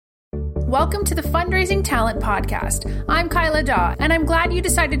Welcome to the Fundraising Talent Podcast. I'm Kyla Daw, and I'm glad you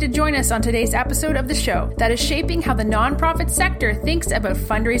decided to join us on today's episode of the show that is shaping how the nonprofit sector thinks about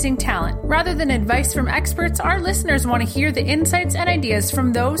fundraising talent. Rather than advice from experts, our listeners want to hear the insights and ideas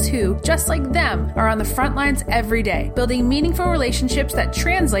from those who, just like them, are on the front lines every day, building meaningful relationships that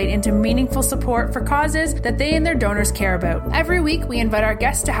translate into meaningful support for causes that they and their donors care about. Every week, we invite our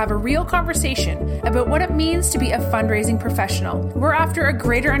guests to have a real conversation about what it means to be a fundraising professional. We're after a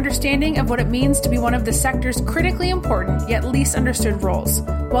greater understanding of what it means to be one of the sector's critically important yet least understood roles,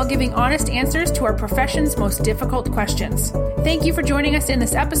 while giving honest answers to our profession's most difficult questions. Thank you for joining us in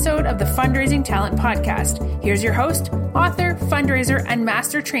this episode of the Fundraising Talent Podcast. Here's your host, author, fundraiser, and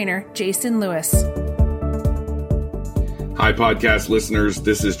master trainer, Jason Lewis. Hi, podcast listeners.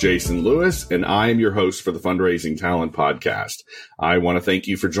 This is Jason Lewis, and I am your host for the Fundraising Talent Podcast. I want to thank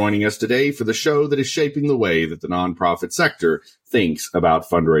you for joining us today for the show that is shaping the way that the nonprofit sector thinks about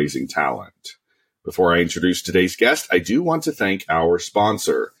fundraising talent. Before I introduce today's guest, I do want to thank our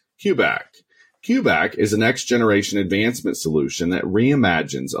sponsor, QBAC. QBAC is a next-generation advancement solution that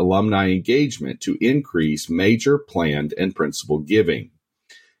reimagines alumni engagement to increase major planned and principal giving.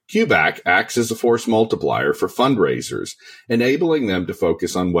 QBAC acts as a force multiplier for fundraisers, enabling them to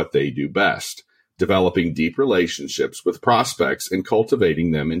focus on what they do best, developing deep relationships with prospects and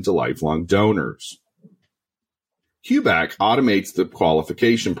cultivating them into lifelong donors. QBAC automates the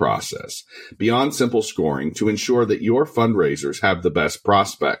qualification process beyond simple scoring to ensure that your fundraisers have the best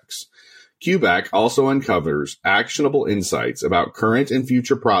prospects. QBAC also uncovers actionable insights about current and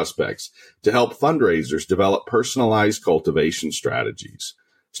future prospects to help fundraisers develop personalized cultivation strategies.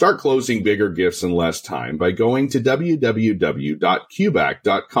 Start closing bigger gifts in less time by going to www.qbac.com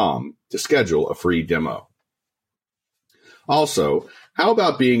to schedule a free demo. Also, how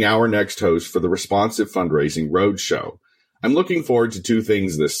about being our next host for the Responsive Fundraising Roadshow? I'm looking forward to two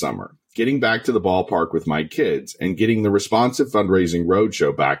things this summer: getting back to the ballpark with my kids and getting the Responsive Fundraising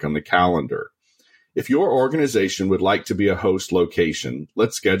Roadshow back on the calendar. If your organization would like to be a host location,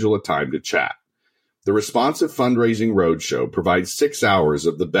 let's schedule a time to chat. The Responsive Fundraising Roadshow provides 6 hours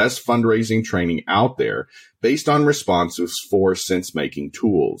of the best fundraising training out there based on Responsive's 4 sense-making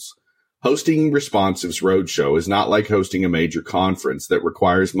tools. Hosting Responsive's Roadshow is not like hosting a major conference that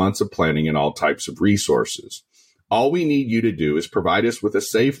requires months of planning and all types of resources. All we need you to do is provide us with a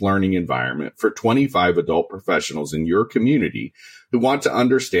safe learning environment for 25 adult professionals in your community who want to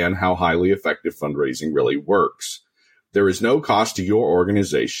understand how highly effective fundraising really works. There is no cost to your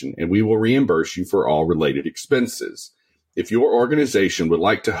organization, and we will reimburse you for all related expenses. If your organization would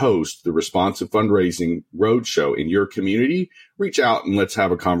like to host the Responsive Fundraising Roadshow in your community, reach out and let's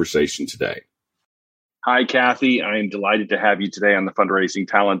have a conversation today. Hi, Kathy. I am delighted to have you today on the Fundraising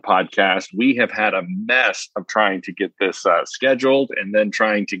Talent Podcast. We have had a mess of trying to get this scheduled and then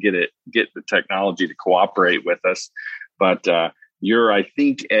trying to get the technology to cooperate with us. But you're, I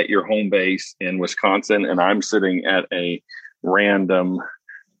think, at your home base in Wisconsin, and I'm sitting at a random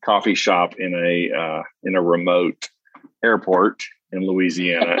coffee shop in a remote airport in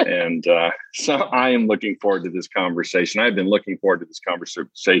Louisiana. And so I am looking forward to this conversation. I've been looking forward to this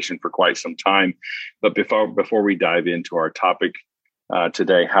conversation for quite some time. But before we dive into our topic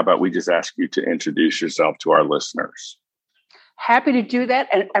today, how about we just ask you to introduce yourself to our listeners? Happy to do that.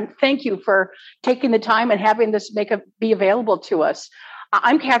 And thank you for taking the time and having this be available to us.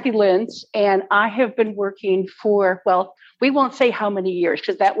 I'm Kathy Linz, and I have been working for, well, we won't say how many years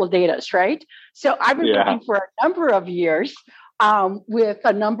because that will date us, right? So I've been working for a number of years with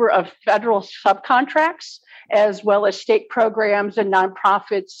a number of federal subcontracts, as well as state programs and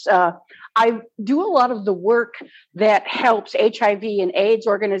nonprofits. I do a lot of the work that helps HIV and AIDS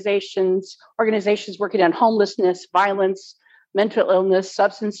organizations working on homelessness, violence, mental illness,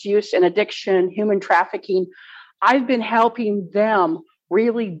 substance use and addiction, human trafficking. I've been helping them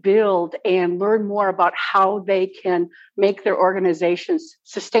really build and learn more about how they can make their organizations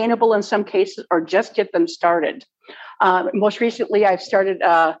sustainable in some cases, or just get them started. Most recently, I've started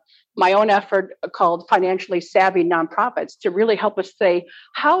my own effort called Financially Savvy Nonprofits to really help us say,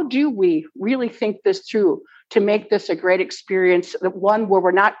 how do we really think this through to make this a great experience, one where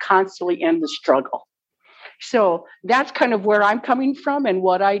we're not constantly in the struggle? So that's kind of where I'm coming from and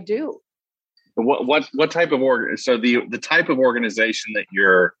what I do. What type of so the type of organization that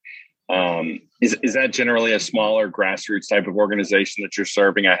you're is that generally a smaller grassroots type of organization that you're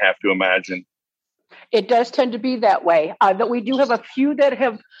serving? I have to imagine. It does tend to be that way. But we do have a few that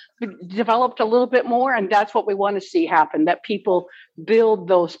have developed a little bit more, and that's what we want to see happen, that people build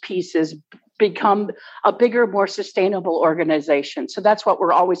those pieces, become a bigger, more sustainable organization. So that's what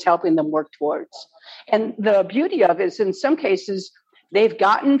we're always helping them work towards. And the beauty of it is, in some cases, they've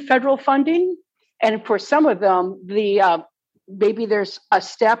gotten federal funding. And for some of them, maybe there's a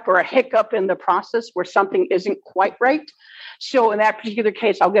step or a hiccup in the process where something isn't quite right. So in that particular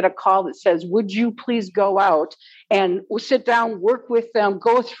case, I'll get a call that says, would you please go out and we'll sit down, work with them,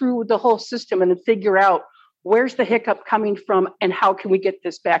 go through the whole system and then figure out where's the hiccup coming from and how can we get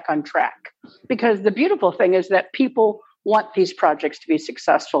this back on track? Because the beautiful thing is that people want these projects to be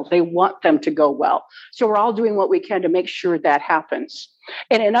successful. They want them to go well. So we're all doing what we can to make sure that happens.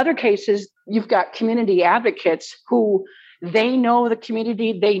 And in other cases, you've got community advocates who they know the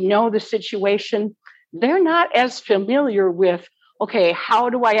community, they know the situation. They're not as familiar with, okay, how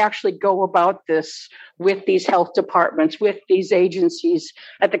do I actually go about this with these health departments, with these agencies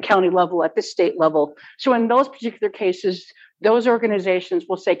at the county level, at the state level? So in those particular cases, those organizations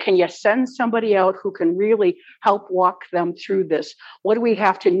will say, can you send somebody out who can really help walk them through this? What do we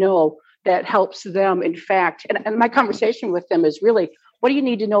have to know that helps them, in fact? And my conversation with them is really, what do you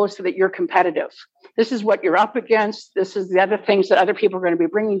need to know so that you're competitive? This is what you're up against. This is the other things that other people are going to be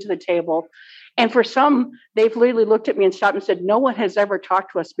bringing to the table. And for some, they've literally looked at me and stopped and said, no one has ever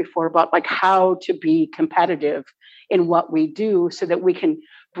talked to us before about like how to be competitive in what we do so that we can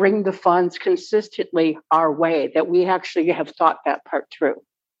bring the funds consistently our way, that we actually have thought that part through.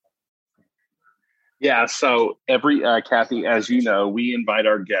 Yeah. So Kathy, as you know, we invite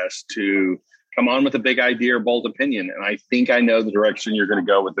our guests to come on with a big idea or bold opinion. And I think I know the direction you're going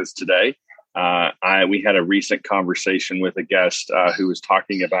to go with this today. We had a recent conversation with a guest who was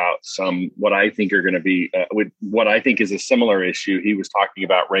talking about what I think are going to be what I think is a similar issue. He was talking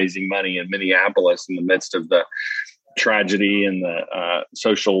about raising money in Minneapolis in the midst of the tragedy and the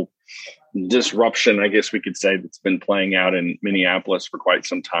social disruption, I guess we could say, that's been playing out in Minneapolis for quite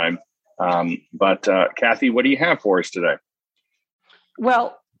some time. But Kathy, what do you have for us today?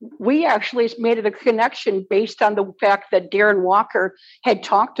 Well, we actually made it a connection based on the fact that Darren Walker had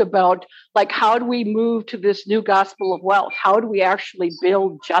talked about, like, how do we move to this new gospel of wealth? How do we actually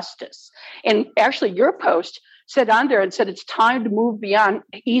build justice? And actually, your post said on there and said, it's time to move beyond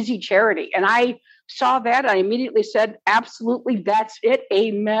easy charity. And I saw that. I immediately said, absolutely, that's it.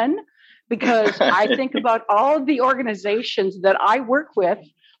 Amen. Because I think about all of the organizations that I work with.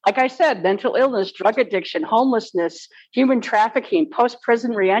 Like I said, mental illness, drug addiction, homelessness, human trafficking,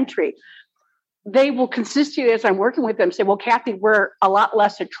 post-prison reentry. They will consistently, as I'm working with them, say, well, Kathy, we're a lot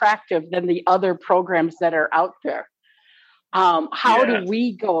less attractive than the other programs that are out there. How do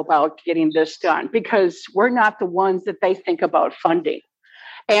we go about getting this done? Because we're not the ones that they think about funding.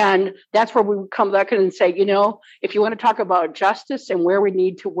 And that's where we would come back and say, if you want to talk about justice and where we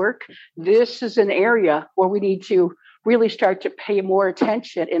need to work, this is an area where we need to really start to pay more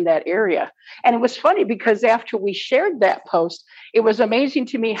attention in that area. And it was funny because after we shared that post, it was amazing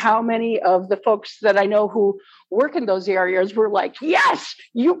to me how many of the folks that I know who work in those areas were like, yes,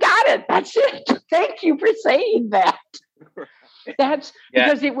 you got it. That's it. Thank you for saying that. That's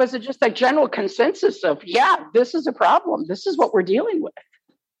because it was just a general consensus of, this is a problem. This is what we're dealing with.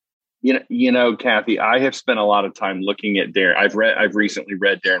 Kathy, I have spent a lot of time looking at Darren. I've recently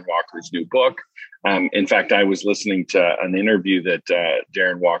read Darren Walker's new book. In fact, I was listening to an interview that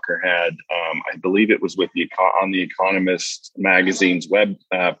Darren Walker had. I believe it was on the Economist magazine's web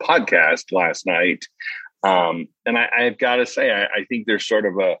podcast last night. And I've got to say, I think there's sort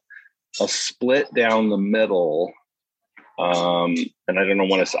of a split down the middle. And I don't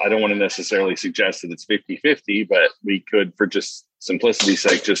want to necessarily suggest that it's 50-50, but we could, for just simplicity's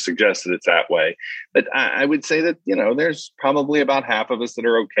sake, just suggest that it's that way. But I would say that, there's probably about half of us that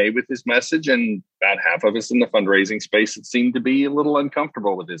are okay with his message and about half of us in the fundraising space that seem to be a little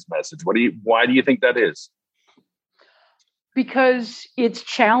uncomfortable with his message. Why do you think that is? Because it's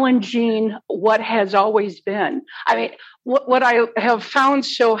challenging what has always been. I mean, what I have found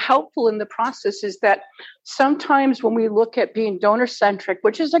so helpful in the process is that sometimes when we look at being donor-centric,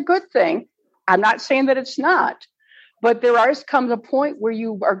 which is a good thing, I'm not saying that it's not, but there comes a point where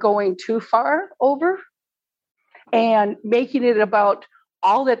you are going too far over and making it about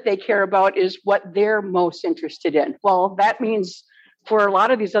all that they care about is what they're most interested in. Well, that means for a lot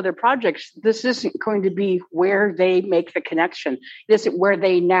of these other projects, this isn't going to be where they make the connection. This is where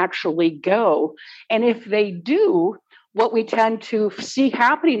they naturally go. And if they do, what we tend to see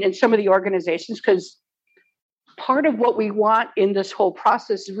happening in some of the organizations, because part of what we want in this whole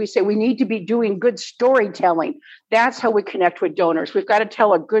process is we say we need to be doing good storytelling. That's how we connect with donors. We've got to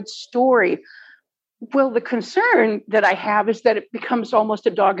tell a good story. Well, the concern that I have is that it becomes almost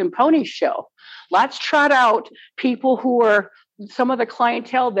a dog and pony show. Let's trot out people who are some of the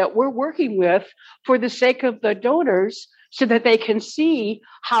clientele that we're working with for the sake of the donors so that they can see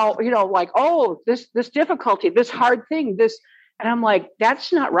how, this difficulty, this hard thing, And I'm like,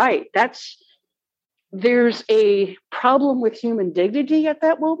 that's not right. There's a problem with human dignity at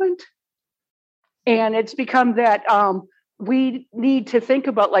that moment. And it's become that we need to think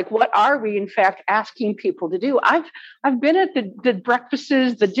about, like, what are we in fact asking people to do? I've been at the breakfasts,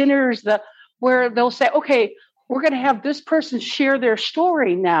 the dinners, where they'll say, okay, we're going to have this person share their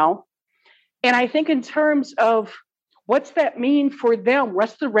story now. And I think in terms of what's that mean for them?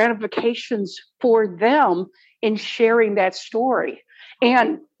 What's the ramifications for them in sharing that story?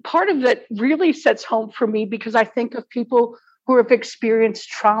 And part of that really sets home for me because I think of people who have experienced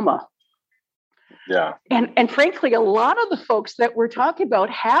trauma. Yeah. And frankly, a lot of the folks that we're talking about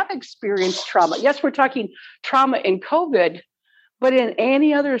have experienced trauma. Yes, we're talking trauma in COVID, but in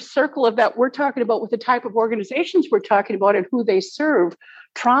any other circle of that we're talking about with the type of organizations we're talking about and who they serve,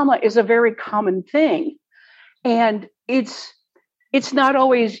 trauma is a very common thing. And it's not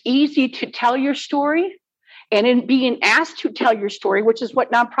always easy to tell your story. And in being asked to tell your story, which is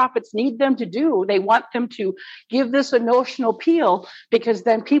what nonprofits need them to do, they want them to give this a notional appeal because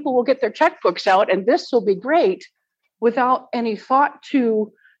then people will get their checkbooks out and this will be great without any thought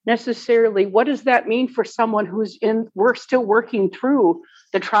to necessarily what does that mean for someone we're still working through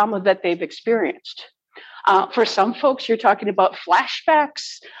the trauma that they've experienced. For some folks, you're talking about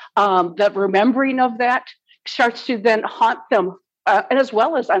flashbacks, the remembering of that starts to then haunt them. And as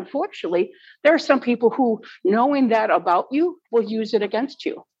well as, unfortunately, there are some people who, knowing that about you, will use it against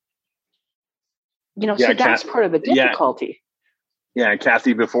you. So that's part of the difficulty. Yeah,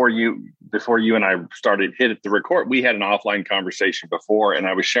 Kathy, before you and I started hit the record, we had an offline conversation before, and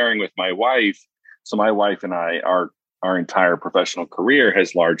I was sharing with my wife. So my wife and I, our entire professional career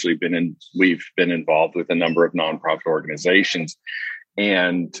has largely we've been involved with a number of nonprofit organizations.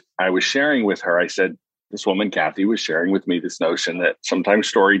 And I was sharing with her, I said, this woman, Kathy, was sharing with me this notion that sometimes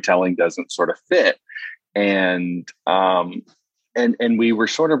storytelling doesn't sort of fit. And we were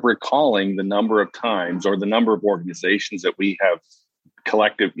sort of recalling the number of times or the number of organizations that we have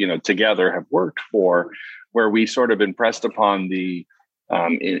together have worked for, where we sort of impressed upon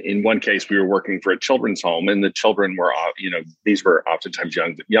in one case, we were working for a children's home, and the children were, these were oftentimes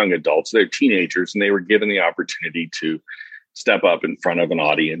young adults, they're teenagers, and they were given the opportunity to step up in front of an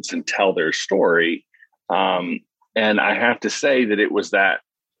audience and tell their story. And I have to say that it was that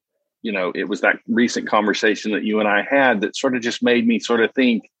recent conversation that you and I had that sort of just made me sort of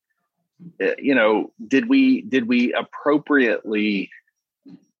think, did we appropriately,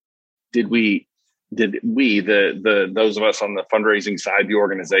 those of us on the fundraising side, the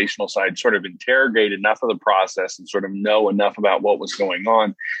organizational side, sort of interrogate enough of the process and sort of know enough about what was going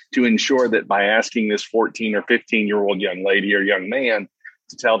on to ensure that by asking this 14 or 15-year-old young lady or young man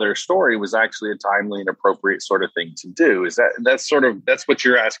to tell their story was actually a timely and appropriate sort of thing to do. That's what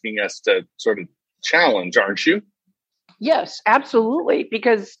you're asking us to sort of challenge, aren't you? Yes, absolutely.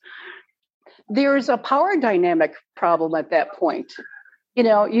 Because there's a power dynamic problem at that point.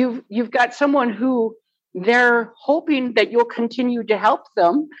 You've got someone who they're hoping that you'll continue to help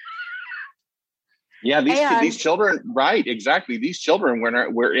them. Yeah, these children, right? Exactly. These children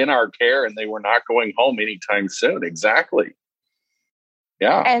were in our care, and they were not going home anytime soon. Exactly.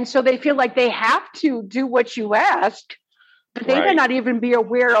 Yeah. And so they feel like they have to do what you ask, but they may not even be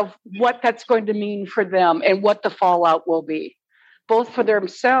aware of what that's going to mean for them and what the fallout will be, both for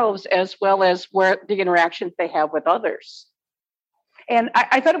themselves as well as where the interactions they have with others. And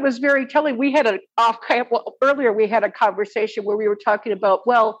I thought it was very telling. We had earlier we had a conversation where we were talking about,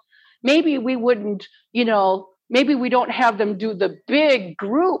 well, maybe we wouldn't, maybe we don't have them do the big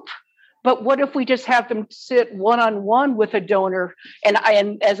group, but what if we just have them sit one-on-one with a donor and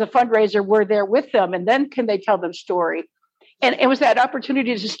as a fundraiser, we're there with them, and then can they tell their story? And it was that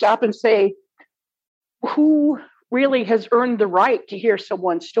opportunity to stop and say, who really has earned the right to hear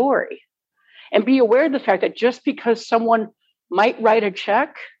someone's story? And be aware of the fact that just because someone might write a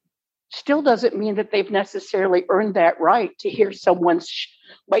check still doesn't mean that they've necessarily earned that right to hear someone's,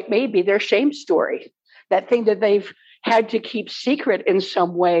 maybe their shame story, that thing that they've had to keep secret in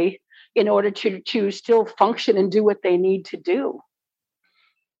some way in order to still function and do what they need to do.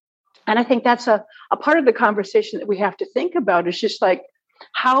 And I think that's a part of the conversation that we have to think about. Is just like,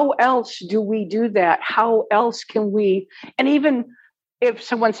 how else do we do that? How else can we, and even if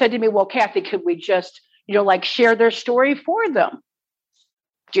someone said to me, well, Kathy, could we just, share their story for them?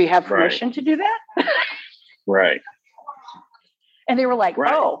 Do you have permission to do that? Right. And they were like,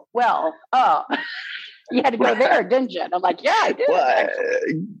 oh, well, you had to go there, didn't you? And I'm like, yeah, I did. Well,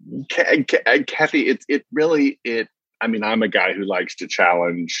 Kathy, I'm a guy who likes to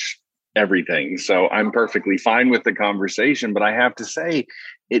challenge everything. So I'm perfectly fine with the conversation. But I have to say,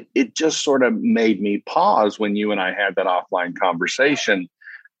 it just sort of made me pause when you and I had that offline conversation.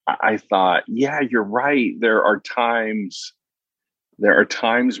 I thought, yeah, you're right. There are times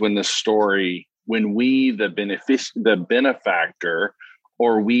when the story, when we, the benefactor,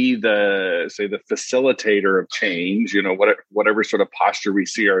 or we, the facilitator of change, whatever sort of posture we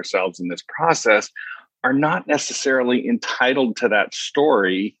see ourselves in this process, are not necessarily entitled to that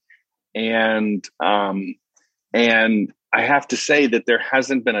story. And I have to say that there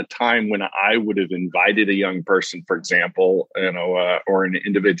hasn't been a time when I would have invited a young person, for example, or an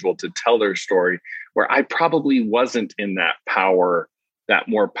individual to tell their story, where I probably wasn't in that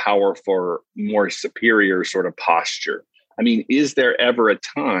more powerful, more superior sort of posture. I mean, is there ever a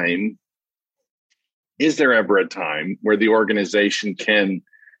time where the organization can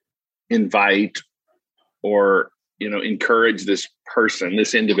invite or encourage this person,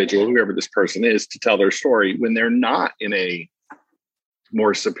 this individual, whoever this person is, to tell their story when they're not in a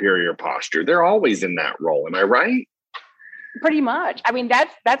more superior posture? They're always in that role. Am I right? Pretty much. I mean,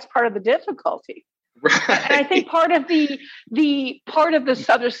 that's part of the difficulty. Right. And I think part of the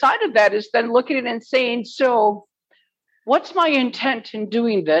other side of that is then looking at it and saying, so what's my intent in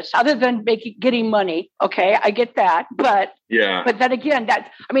doing this other than getting money? Okay, I get that. But then again, that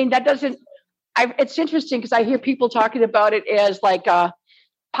doesn't, it's interesting because I hear people talking about it as like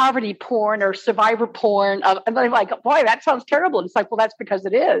poverty porn or survivor porn. And I'm like, boy, that sounds terrible. And it's like, well, that's because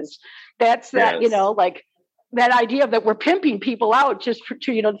it is. That's that, yes. Like that idea that we're pimping people out just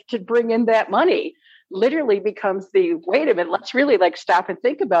to bring in that money literally becomes wait a minute, let's really like stop and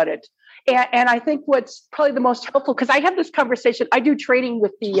think about it. And I think what's probably the most helpful, because I have this conversation, I do training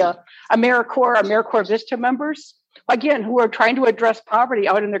with the AmeriCorps Vista members, again, who are trying to address poverty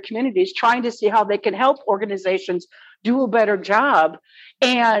out in their communities, trying to see how they can help organizations do a better job.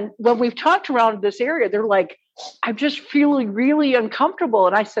 And when we've talked around this area, they're like, I'm just feeling really uncomfortable.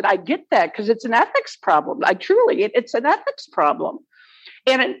 And I said, I get that because it's an ethics problem. It's an ethics problem.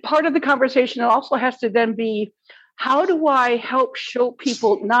 And part of the conversation also has to then be, how do I help show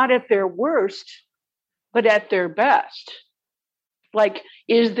people not at their worst, but at their best? Like,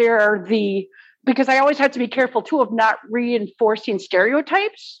 because I always have to be careful too of not reinforcing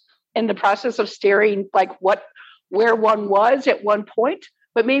stereotypes in the process of staring like where one was at one point,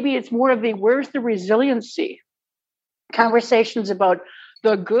 but maybe it's more of where's the resiliency? Conversations about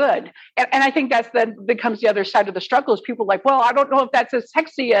the good. And I think that's then becomes the other side of the struggle is people like, well, I don't know if that's as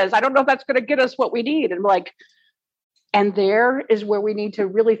sexy as, I don't know if that's going to get us what we need. And like, and there is where we need to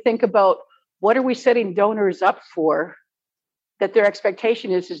really think about what are we setting donors up for, that their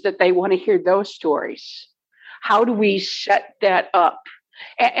expectation is that they want to hear those stories. How do we set that up?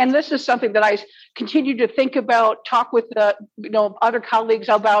 And this is something that I continue to think about, talk with other colleagues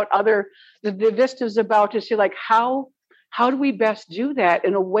about, the vistas about, to see like how do we best do that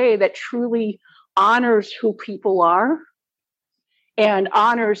in a way that truly honors who people are and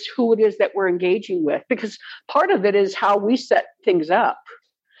honors who it is that we're engaging with? Because part of it is how we set things up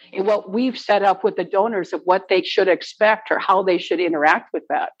and what we've set up with the donors of what they should expect or how they should interact with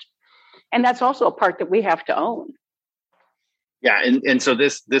that. And that's also a part that we have to own. Yeah. And so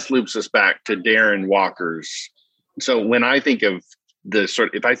this loops us back to Darren Walker's. So when I think of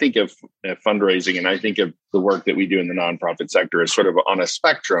if I think of fundraising and I think of the work that we do in the nonprofit sector as sort of on a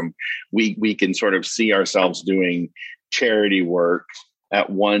spectrum, we can sort of see ourselves doing charity work at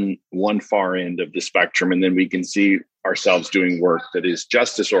one far end of the spectrum. And then we can see ourselves doing work that is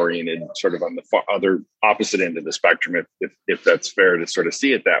justice oriented, sort of on the other opposite end of the spectrum, if that's fair to sort of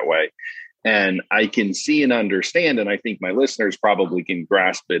see it that way. And I can see and understand, and I think my listeners probably can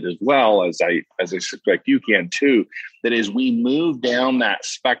grasp it as well as I suspect you can too, that as we move down that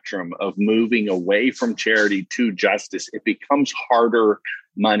spectrum of moving away from charity to justice, it becomes harder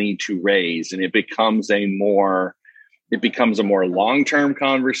money to raise, and it becomes a more long-term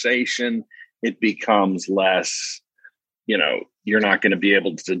conversation. It becomes less, you're not going to be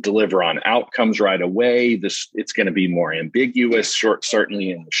able to deliver on outcomes right away. It's going to be more ambiguous,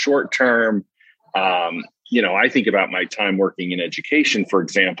 certainly in the short term. I think about my time working in education, for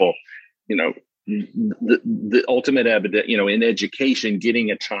example. The ultimate evidence, in education,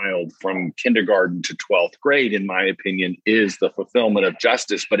 getting a child from kindergarten to 12th grade, in my opinion, is the fulfillment of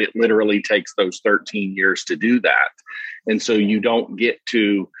justice. But it literally takes those 13 years to do that, and so you don't get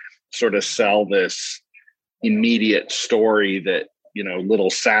to sort of sell this immediate story that, little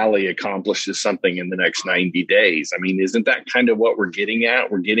Sally accomplishes something in the next 90 days. I mean, isn't that kind of what we're getting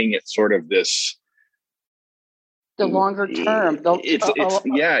at? We're getting at sort of this, the longer term.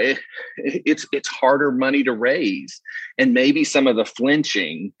 It's harder money to raise. And maybe some of the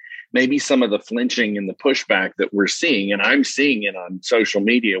flinching maybe some of the flinching and the pushback that we're seeing, and I'm seeing it on social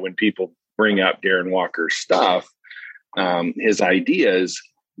media when people bring up Darren Walker's stuff, his ideas,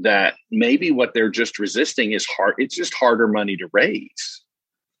 that maybe what they're just resisting is hard. It's just harder money to raise.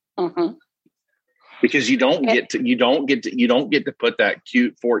 Mm-hmm. Because you don't get to put that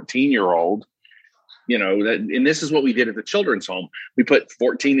cute 14-year-old, and this is what we did at the children's home. We put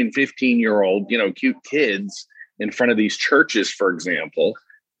 14 and 15-year-old, cute kids in front of these churches, for example,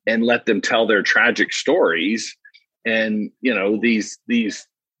 and let them tell their tragic stories. And, these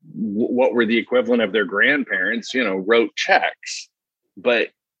what were the equivalent of their grandparents, wrote checks. But,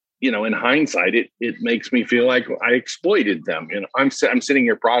 in hindsight, it makes me feel like I exploited them. I'm sitting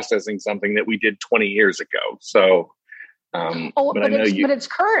here processing something that we did 20 years ago. So, but it's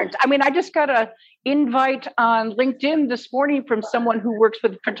current. I mean, I just got a invite on LinkedIn this morning from someone who works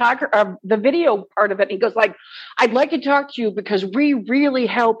with the video part of it. He goes like, I'd like to talk to you because we really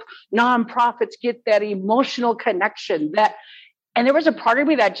help nonprofits get that emotional connection and there was a part of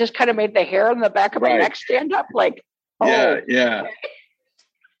me that just kind of made the hair on the back of my neck stand up like, oh. Yeah.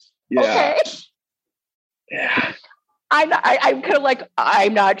 Okay. Yeah. I'm kind of like,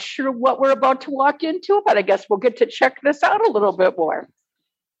 I'm not sure what we're about to walk into, but I guess we'll get to check this out a little bit more.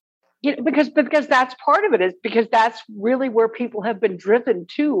 Because that's part of it, is because that's really where people have been driven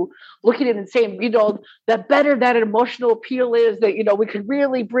to, looking at it and saying, the better that emotional appeal is, that, we can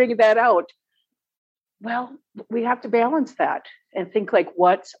really bring that out. Well, we have to balance that and think like,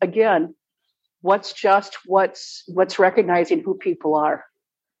 what's recognizing who people are.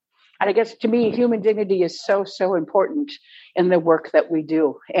 And I guess to me, human dignity is so, so important in the work that we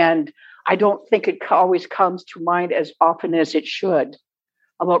do. And I don't think it always comes to mind as often as it should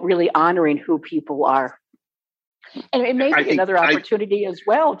about really honoring who people are. And it may be another opportunity as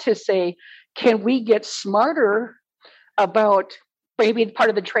well to say, can we get smarter about, maybe part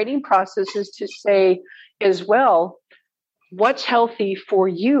of the training process is to say as well, what's healthy for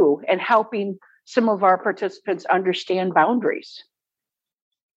you, and helping some of our participants understand boundaries.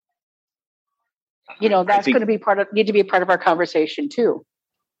 That's going to be need to be a part of our conversation too.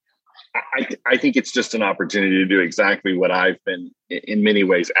 I think it's just an opportunity to do exactly what I've been in many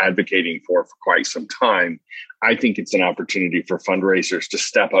ways advocating for quite some time. I think it's an opportunity for fundraisers to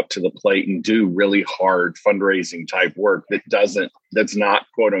step up to the plate and do really hard fundraising type work that's not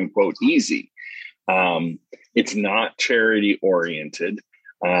quote unquote easy. It's not charity oriented.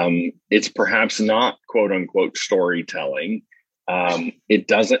 It's perhaps not quote unquote storytelling. It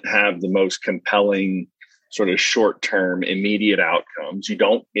doesn't have the most compelling sort of short-term immediate outcomes.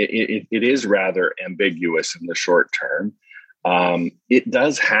 It is rather ambiguous in the short term. It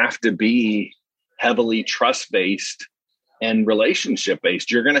does have to be heavily trust-based and relationship-based.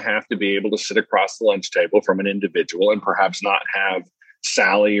 You're going to have to be able to sit across the lunch table from an individual and perhaps not have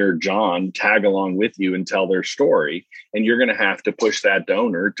Sally or John tag along with you and tell their story. And you're going to have to push that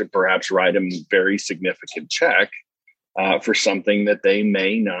donor to perhaps write a very significant check for something that they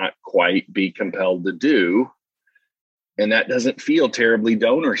may not quite be compelled to do. And that doesn't feel terribly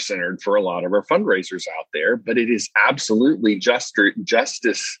donor-centered for a lot of our fundraisers out there, but it is absolutely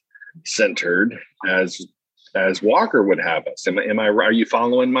justice-centered as Walker would have us. Are you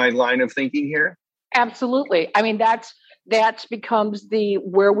following my line of thinking here? Absolutely. I mean, that becomes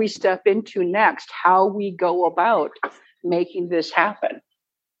where we step into next, how we go about making this happen.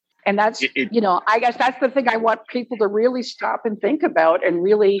 And that's, I guess that's the thing I want people to really stop and think about, and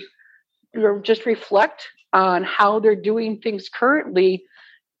really just reflect on how they're doing things currently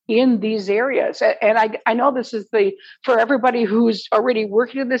in these areas. And I know this is for everybody who's already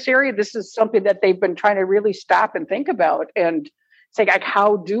working in this area, this is something that they've been trying to really stop and think about and say, like,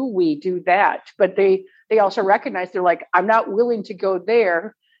 how do we do that? But they also recognize, they're like, I'm not willing to go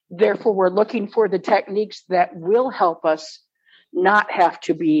there. Therefore, we're looking for the techniques that will help us not have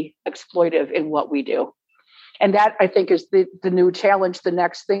to be exploitive in what we do. And that, I think, is the new challenge, the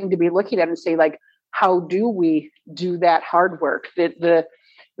next thing to be looking at and say, like, how do we do that hard work, the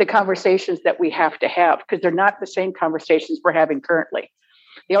conversations that we have to have, because they're not the same conversations we're having currently.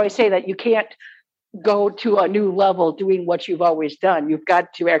 They always say that you can't go to a new level doing what you've always done. You've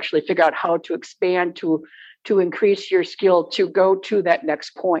got to actually figure out how to expand, to increase your skill, to go to that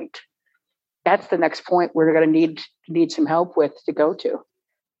next point. That's the next point we're going to need some help with to go to.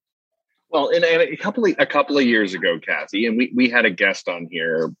 Well, and a couple of years ago, Kathy, and we had a guest on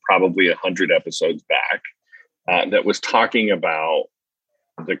here probably 100 episodes back that was talking about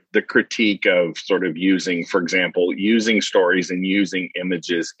the critique of sort of using, for example, using stories and using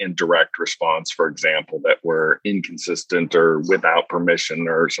images in direct response, for example, that were inconsistent or without permission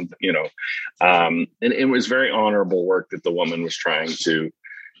or something, and it was very honorable work that the woman was trying to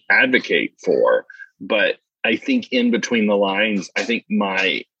advocate for. But I think in between the lines, I think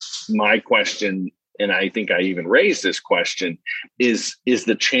my question, and I think I even raised this question, is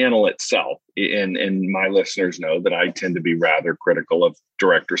the channel itself. And my listeners know that I tend to be rather critical of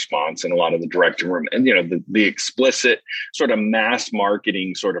direct response and a lot of the direct and the explicit sort of mass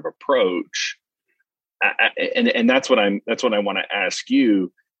marketing sort of approach. And that's what I want to ask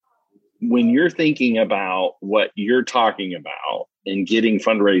you. When you're thinking about what you're talking about and getting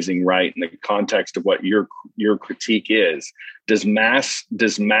fundraising right in the context of what your critique is, does mass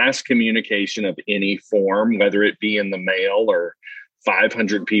communication of any form, whether it be in the mail or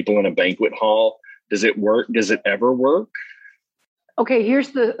 500 people in a banquet hall, does it work? Does it ever work? Okay,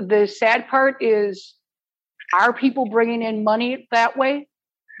 here's the sad part is, are people bringing in money that way?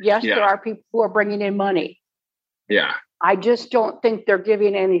 Yes, There are people who are bringing in money. Yeah. I just don't think they're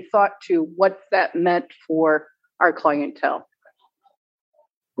giving any thought to what that meant for our clientele.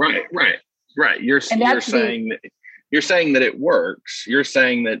 Right. You're saying that it works. You're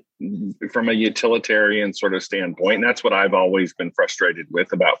saying that from a utilitarian sort of standpoint, and that's what I've always been frustrated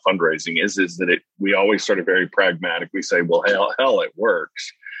with about fundraising is that we always sort of very pragmatic. We say, well, hell, it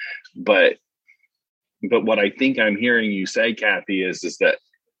works. But what I think I'm hearing you say, Kathy, is that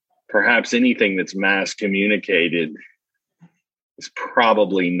perhaps anything that's mass communicated is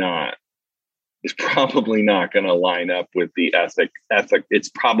probably not going to line up with the ethic. It's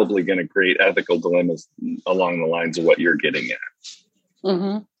probably going to create ethical dilemmas along the lines of what you're getting at.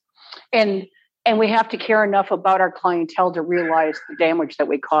 Mm-hmm. And we have to care enough about our clientele to realize the damage that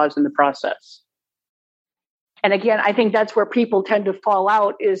we cause in the process. And again, I think that's where people tend to fall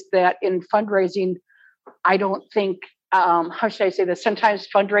out, is that in fundraising, I don't think, how should I say this? Sometimes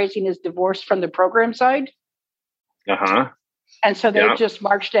fundraising is divorced from the program side. Uh-huh. And so they just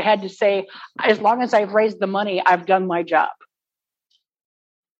marched ahead to say, as long as I've raised the money, I've done my job.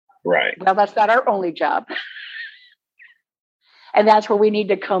 Right. Well, that's not our only job. And that's where we need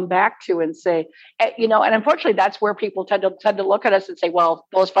to come back to and say, and unfortunately, that's where people tend to look at us and say, well,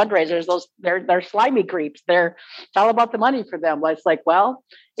 those fundraisers, they're slimy creeps. It's all about the money for them. Well, it's like, well,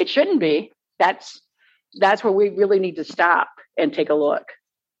 it shouldn't be. That's where we really need to stop and take a look.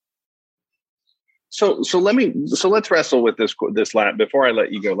 So let's wrestle with this before I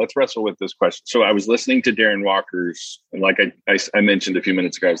let you go. Let's wrestle with this question. So I was listening to Darren Walker's, and like I mentioned a few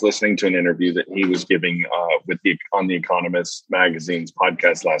minutes ago, I was listening to an interview that he was giving on the Economist magazine's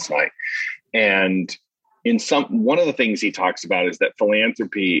podcast last night. And one of the things he talks about is that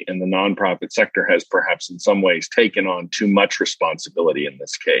philanthropy in the nonprofit sector has perhaps in some ways taken on too much responsibility in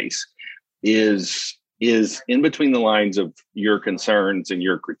this case. Is in between the lines of your concerns and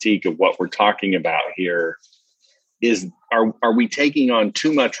your critique of what we're talking about here, are we taking on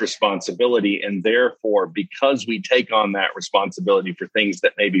too much responsibility, and therefore, because we take on that responsibility for things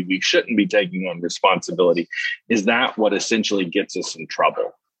that maybe we shouldn't be taking on responsibility, is that what essentially gets us in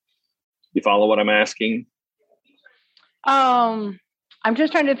trouble? You follow what I'm asking? I'm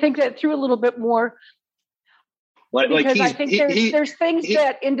just trying to think that through a little bit more. Because I think there's things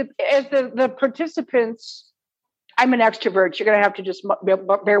that as the participants, I'm an extrovert. You're going to have to just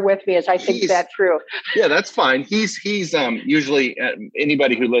bear with me as I think that through. Yeah, that's fine. He's usually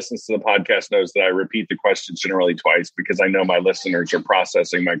anybody who listens to the podcast knows that I repeat the questions generally twice because I know my listeners are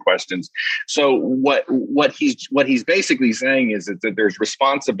processing my questions. So what he's basically saying is that there's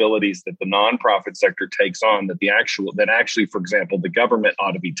responsibilities that the nonprofit sector takes on that actually, for example, the government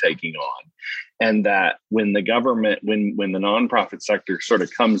ought to be taking on. And that when the government, when the nonprofit sector sort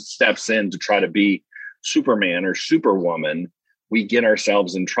of steps in to try to be Superman or Superwoman, we get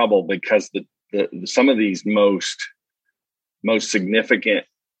ourselves in trouble because some of these most significant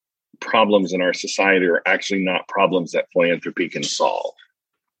problems in our society are actually not problems that philanthropy can solve.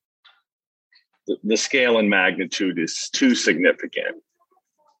 The scale and magnitude is too significant.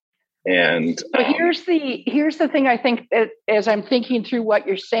 And here's the thing. I think that as I'm thinking through what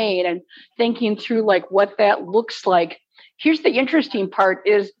you're saying and thinking through like what that looks like, here's the interesting part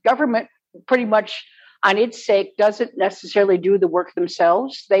is government pretty much on its sake doesn't necessarily do the work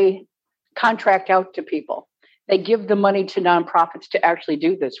themselves. They contract out to people. They give the money to nonprofits to actually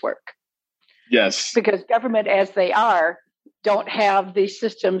do this work. Yes. Because government as they are don't have the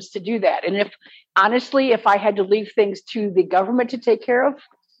systems to do that. And if I had to leave things to the government to take care of,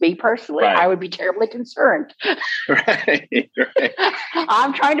 me personally, right, I would be terribly concerned. Right.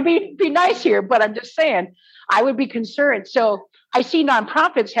 I'm trying to be nice here, but I'm just saying I would be concerned. So I see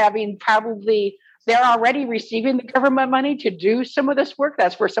nonprofits having they're already receiving the government money to do some of this work.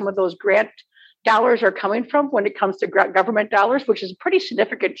 That's where some of those grant dollars are coming from when it comes to government dollars, which is a pretty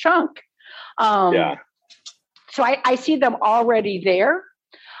significant chunk. So I see them already there.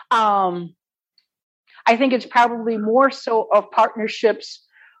 I think it's probably more so of partnerships.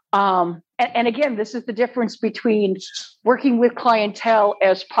 And again, this is the difference between working with clientele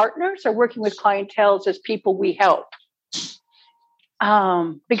as partners or working with clientele as people we help.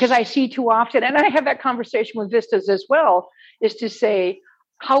 Because I see too often, and I have that conversation with Vistas as well, is to say,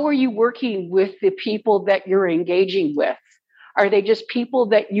 how are you working with the people that you're engaging with? Are they just people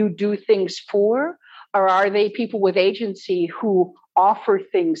that you do things for? Or are they people with agency who offer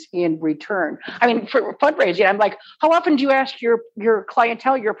things in return? I mean, for fundraising, I'm like, how often do you ask your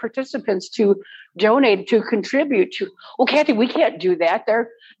clientele, your participants to donate, to contribute to? Well, Kathy, we can't do that.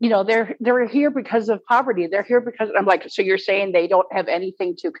 They're here because of poverty. They're here because I'm like, so you're saying they don't have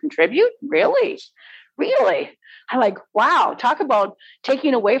anything to contribute? Really? I'm like, wow, talk about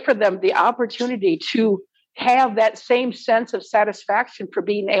taking away from them the opportunity to have that same sense of satisfaction for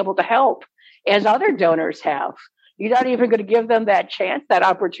being able to help as other donors have. You're not even going to give them that chance, that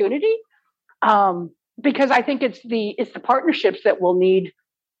opportunity, because I think it's the partnerships that we'll need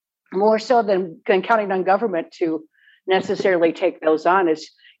more so than counting on government to necessarily take those on.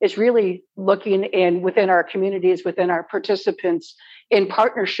 It's really looking within our communities, within our participants, in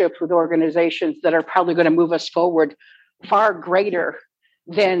partnerships with organizations that are probably going to move us forward far greater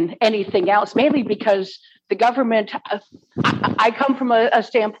than anything else, mainly because the government, I come from a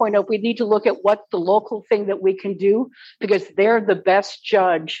standpoint of we need to look at what the local thing that we can do, because they're the best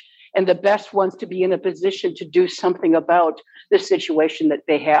judge and the best ones to be in a position to do something about the situation that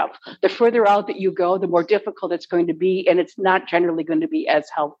they have. The further out that you go, the more difficult it's going to be, and it's not generally going to be as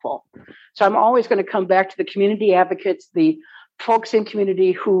helpful. So I'm always going to come back to the community advocates, the folks in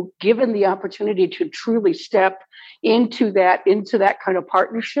community who, given the opportunity to truly step into that kind of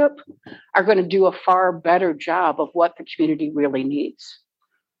partnership, are going to do a far better job of what the community really needs.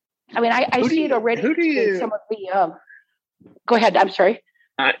 I mean, I see it already in some of the. Go ahead. I'm sorry.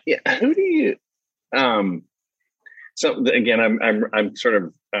 Who do you? So again, I'm sort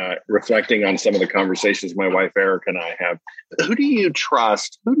of reflecting on some of the conversations my wife Erica and I have. Who do you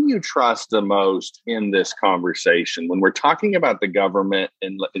trust? Who do you trust the most in this conversation when we're talking about the government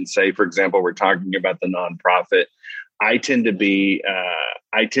and say, for example, we're talking about the nonprofit? I tend to be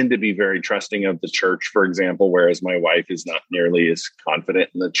very trusting of the church, for example, whereas my wife is not nearly as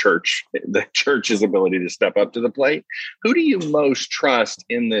confident in the church's ability to step up to the plate. Who do you most trust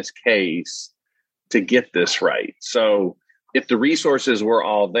in this case to get this right? So if the resources were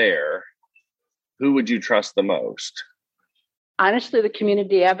all there, who would you trust the most? Honestly, the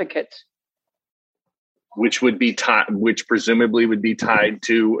community advocates. Which would be which presumably would be tied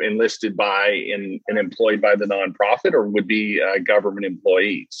to enlisted by and employed by the nonprofit, or would be government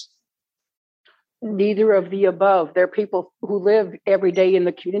employees? Neither of the above. They're people who live every day in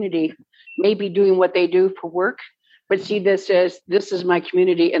the community, maybe doing what they do for work, but see this as, this is my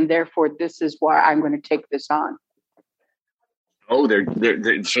community, and therefore this is why I'm going to take this on. Oh, they're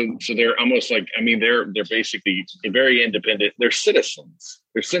almost like, I mean, they're basically very independent. They're citizens.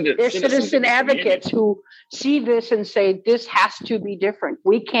 They're citizen advocates who see this and say, this has to be different.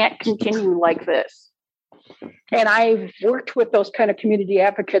 We can't continue like this. And I've worked with those kind of community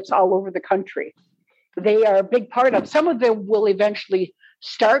advocates all over the country. They are a big part of, some of them will eventually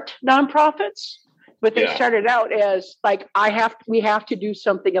start nonprofits, but they started out as like, we have to do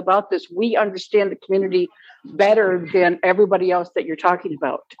something about this. We understand the community better than everybody else that you're talking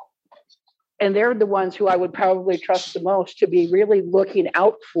about. And they're the ones who I would probably trust the most to be really looking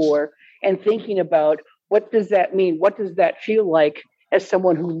out for and thinking about, what does that mean? What does that feel like as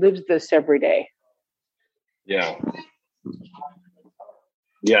someone who lives this every day? Yeah.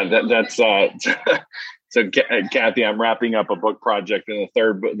 Yeah, that's so Kathy, I'm wrapping up a book project, and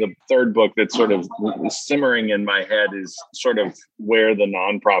the third book that's sort of simmering in my head is sort of where the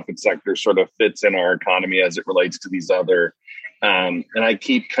nonprofit sector sort of fits in our economy as it relates to these other. And I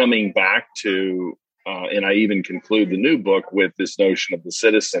keep coming back to, and I even conclude the new book with this notion of the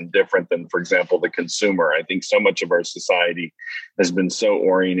citizen, different than, for example, the consumer. I think so much of our society has been so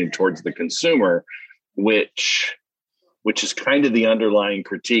oriented towards the consumer, which is kind of the underlying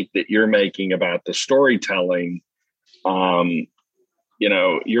critique that you're making about the storytelling.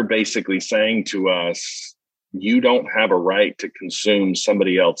 You're basically saying to us, you don't have a right to consume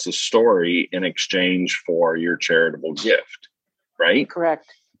somebody else's story in exchange for your charitable gift, right?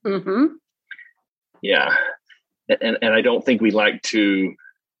 Correct. Mm-hmm. Yeah. And I don't think we like to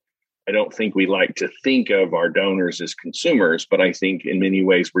think of our donors as consumers, but I think in many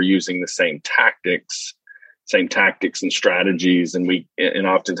ways we're using the same tactics and strategies. And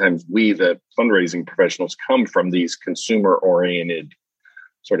oftentimes we, the fundraising professionals, come from these consumer oriented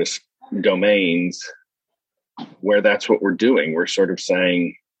sort of domains where that's what we're doing. We're sort of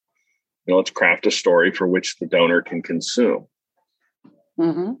saying, let's craft a story for which the donor can consume.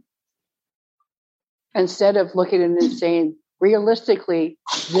 Mm-hmm. Instead of looking at it and saying, realistically,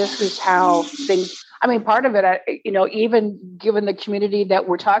 this is how things, I mean, part of it, even given the community that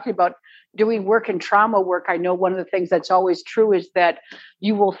we're talking about, doing work and trauma work, I know one of the things that's always true is that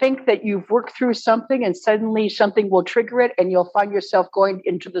you will think that you've worked through something and suddenly something will trigger it and you'll find yourself going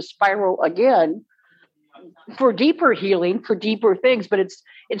into the spiral again for deeper healing, for deeper things. But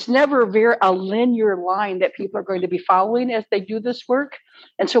it's never a linear line that people are going to be following as they do this work.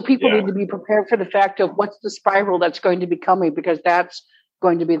 And so people need to be prepared for the fact of what's the spiral that's going to be coming, because that's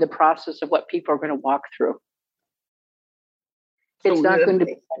going to be the process of what people are going to walk through. It's not going to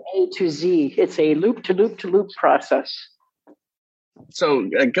be an A to Z. It's a loop to loop to loop process. So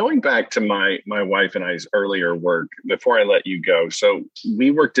going back to my wife and I's earlier work, before I let you go, so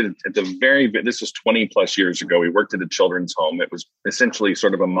we worked at this was 20 plus years ago. We worked at a children's home. It was essentially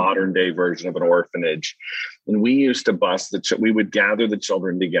sort of a modern day version of an orphanage. And we used to we would gather the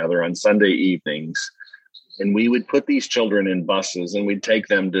children together on Sunday evenings, and we would put these children in buses and we'd take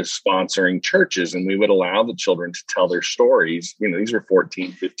them to sponsoring churches, and we would allow the children to tell their stories. These were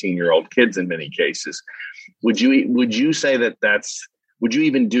 14, 15-year-old kids in many cases. Would you say would you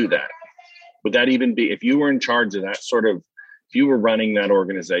even do that? Would that even be, if you were in charge of that if you were running that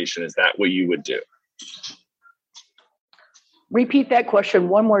organization, is that what you would do? Repeat that question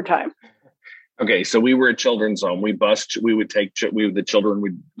one more time. Okay. So we were a children's home. We would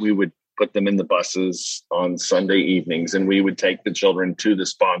put them in the buses on Sunday evenings, and we would take the children to the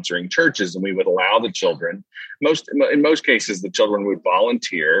sponsoring churches, and we would allow the children, in most cases, the children would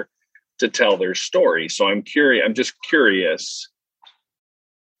volunteer to tell their story. So I'm just curious,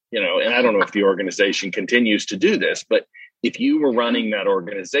 and I don't know if the organization continues to do this, but if you were running that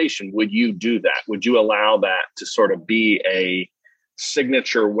organization, would you do that? Would you allow that to sort of be a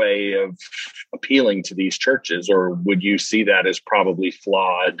signature way of appealing to these churches, or would you see that as probably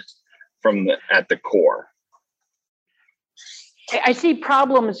flawed at the core? I see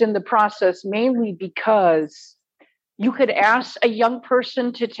problems in the process, mainly because you could ask a young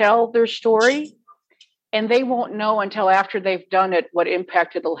person to tell their story, and they won't know until after they've done it what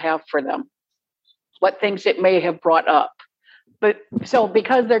impact it'll have for them, what things it may have brought up. But so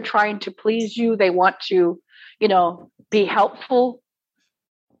because they're trying to please you, they want to, be helpful,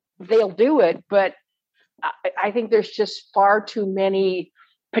 they'll do it. But I think there's just far too many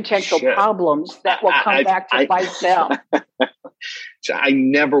potential problems that will come back to bite them. I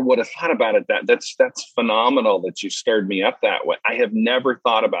never would have thought about it that's phenomenal that you stirred me up that way. I have never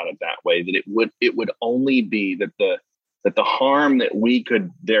thought about it that way, that it would only be that the harm that we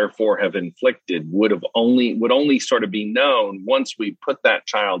could therefore have inflicted would only sort of be known once we put that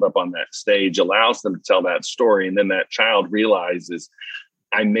child up on that stage, allows them to tell that story, and then that child realizes,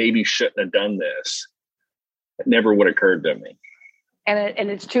 I maybe shouldn't have done this. It never would have occurred to me. And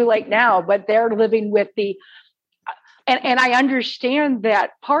it's too late now, but they're living with and I understand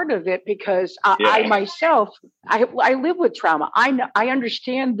that part of it, because I myself, I live with trauma. I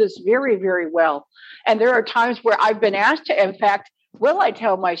understand this very, very well. And there are times where I've been asked to, in fact, will I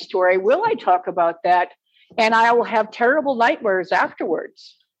tell my story? Will I talk about that? And I will have terrible nightmares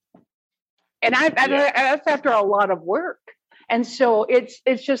afterwards. And that's after a lot of work. And so it's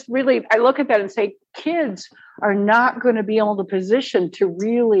just really, I look at that and say, kids are not going to be able to position to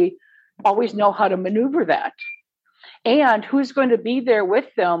really always know how to maneuver that. And who's going to be there with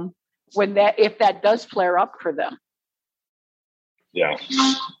them if that does flare up for them? Yeah.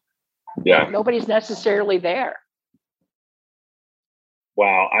 Nobody's necessarily there.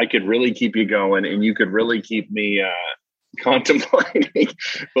 Wow. I could really keep you going, and you could really keep me contemplating,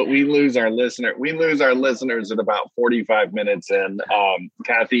 but we lose our listeners at about 45 minutes in.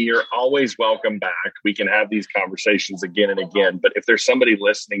 Kathy, you're always welcome back. We can have these conversations again and again, but if there's somebody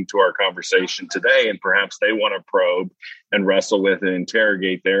listening to our conversation today and perhaps they want to probe and wrestle with and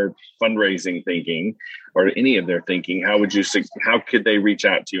interrogate their fundraising thinking or any of their thinking, how could they reach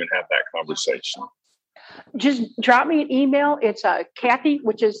out to you and have that conversation? Just drop me an email. It's Kathy,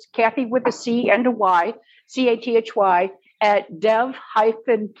 which is Kathy with a C and a Y, CATHY, at dev-plus.com,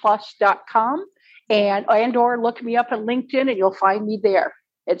 and or look me up on LinkedIn and you'll find me there.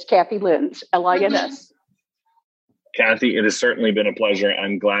 It's Kathy Lins, LINS. Kathy, it has certainly been a pleasure.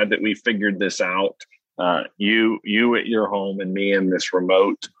 I'm glad that we figured this out. You at your home and me in this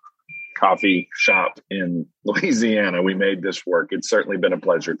remote coffee shop in Louisiana. We made this work. It's certainly been a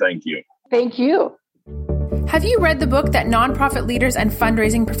pleasure. Thank you. Thank you. Have you read the book that nonprofit leaders and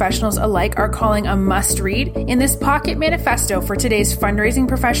fundraising professionals alike are calling a must-read? In this pocket manifesto for today's fundraising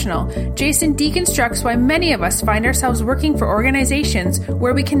professional, Jason deconstructs why many of us find ourselves working for organizations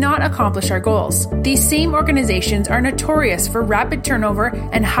where we cannot accomplish our goals. These same organizations are notorious for rapid turnover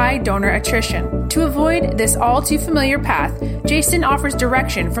and high donor attrition. To avoid this all-too-familiar path, Jason offers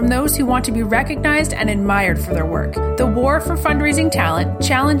direction from those who want to be recognized and admired for their work. The war for fundraising talent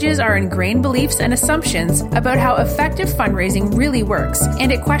challenges our ingrained beliefs and assumptions about how effective fundraising really works,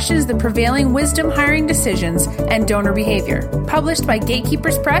 and it questions the prevailing wisdom hiring decisions and donor behavior. Published by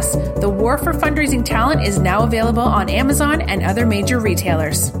Gatekeepers Press, The War for Fundraising Talent is now available on Amazon and other major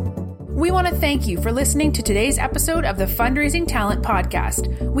retailers. We want to thank you for listening to today's episode of the Fundraising Talent Podcast.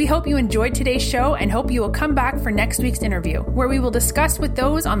 We hope you enjoyed today's show and hope you will come back for next week's interview, where we will discuss with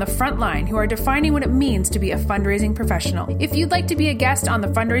those on the front line who are defining what it means to be a fundraising professional. If you'd like to be a guest on the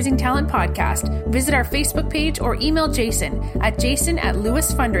Fundraising Talent Podcast, visit our Facebook page or email Jason at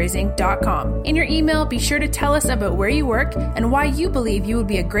jason@lewisfundraising.com. In your email, be sure to tell us about where you work and why you believe you would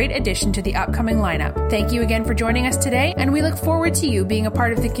be a great addition to the upcoming lineup. Thank you again for joining us today, and we look forward to you being a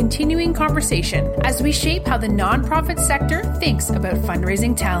part of the continuing conversation as we shape how the nonprofit sector thinks about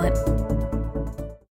fundraising talent.